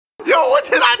Yo, what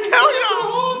did I tell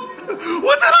y'all?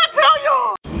 What did I tell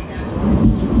y'all?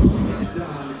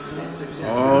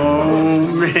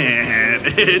 Oh man,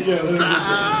 it's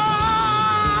time.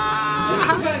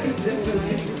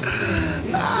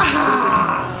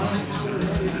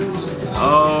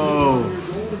 Oh.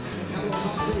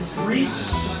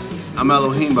 I'm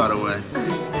Elohim, by the way.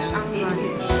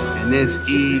 And it's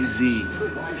easy.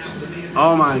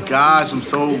 Oh my gosh, I'm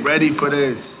so ready for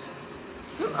this.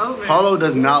 Paulo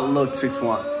does not look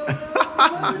 6'1".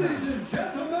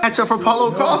 Matchup for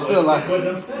Paulo Costa. Like, but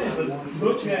I'm saying, but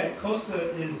look at Costa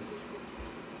is...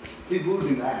 He's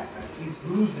losing that. He's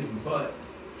losing, but...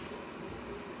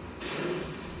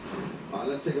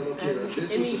 Let's take a look here.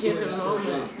 Any given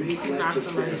moment, he can knock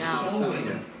somebody out.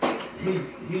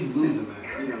 He's losing, man.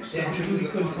 Yeah, he really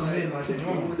couldn't come in like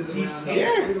normal. He's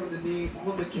scared. On the knee,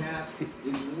 on the calf.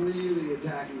 He's really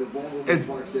attacking the vulnerable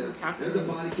parts there. There's a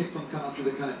body kick from Costa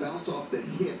that kind of bounced off the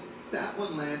hip. That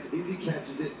one lands. Izzy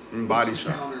catches it. Body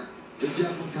shot. Counter. The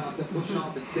jump from Costa pushing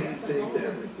off and staying safe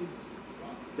there.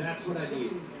 That's what I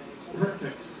need.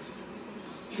 Perfect.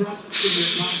 Trust in your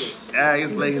conduct. Yeah,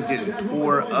 his leg is getting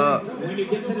tore up. When you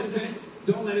get to the fence,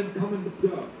 don't let him come in the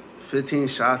door. 15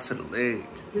 shots to the leg.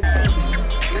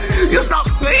 You stop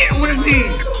playing with me!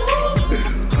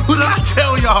 What did I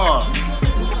tell y'all?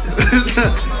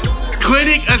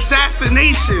 Clinic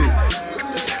assassination.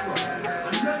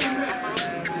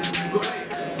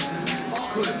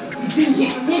 You didn't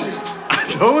get hit. I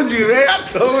told you, man.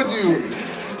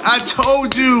 I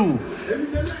told you.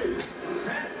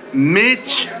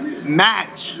 Mitch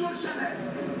match.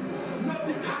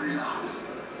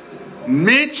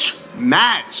 Mitch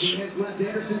match.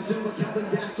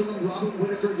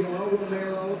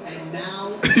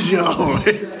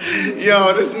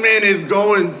 Yo, this man is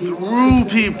going through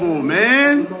people,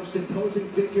 man.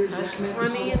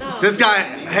 This guy,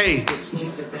 hey.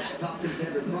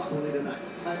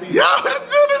 Yo, this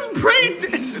dude is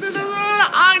breakdancing in the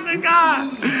octagon.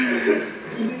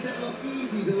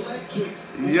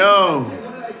 Yo.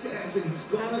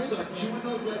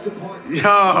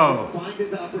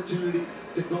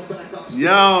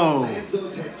 Yo.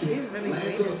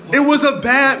 It was a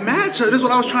bad matchup. This is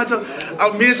what I was trying to.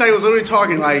 Me and Shai was literally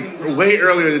talking like way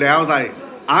earlier today. I was like,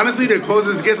 honestly, the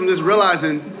closest it gets, I'm just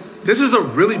realizing this is a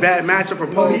really bad matchup for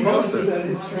Paulo Costa. This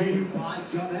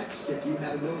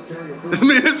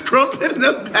man is crumping in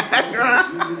the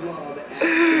background.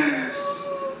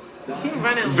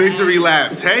 Victory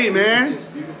laps. Hey, man.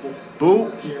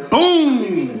 Boom.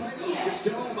 Boom.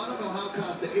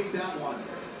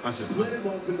 I said, his legs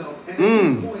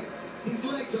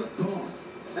are gone.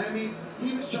 I mean,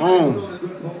 he was trying to put on a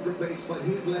good poker face, but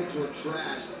his legs were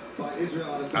trashed by Israel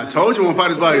Adesanya. I told you when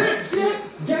fighters like,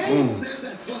 boom.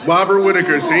 Robert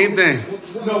Whittaker, same thing.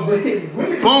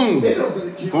 Boom.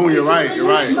 Boom, you're right.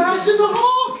 Smashing the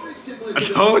hole. I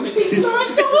told you. He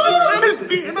smashed the hole. He's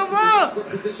beating him up.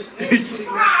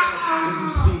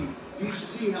 You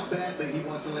see how badly he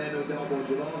wants to land those elbows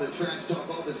with all the trash talk,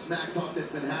 all the smack talk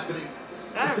that's been happening.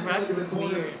 That ref was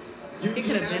weird. He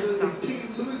could have been stopped. His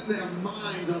team lose their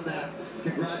minds on that.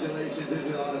 Congratulations,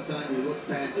 Israel Adesanya. You look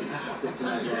fantastic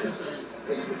tonight.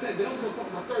 They don't go talk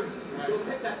about 30. They'll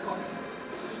take that card.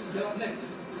 Get up next.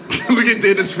 Look at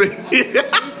Dennis' face. He's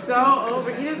so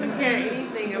over. He doesn't care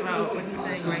anything about what he's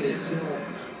saying right now.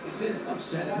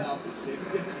 Upset about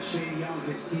Shane Young,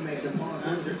 his teammates, opponent,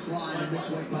 was declined in this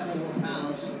weight by 4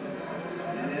 pounds.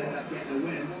 And ended up getting a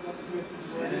win.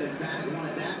 And an emphatic one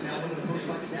at that. Now, one of the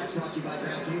post-fight stats brought to you by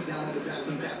DraftKings. Download the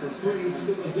DraftKings app for free.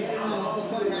 To get in on all the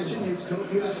fight action, use code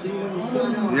UFC when you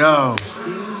sign up.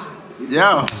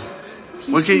 Yo.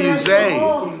 What can you say?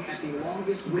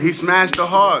 He smashed the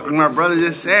heart. My brother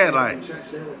just said, like,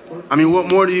 I mean, what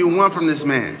more do you want from this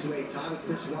man?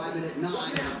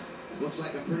 Looks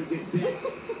like a pretty good fit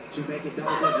to make it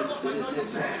double digits in his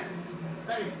next fight.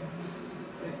 Hey,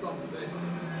 stay salty, baby.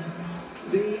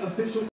 The official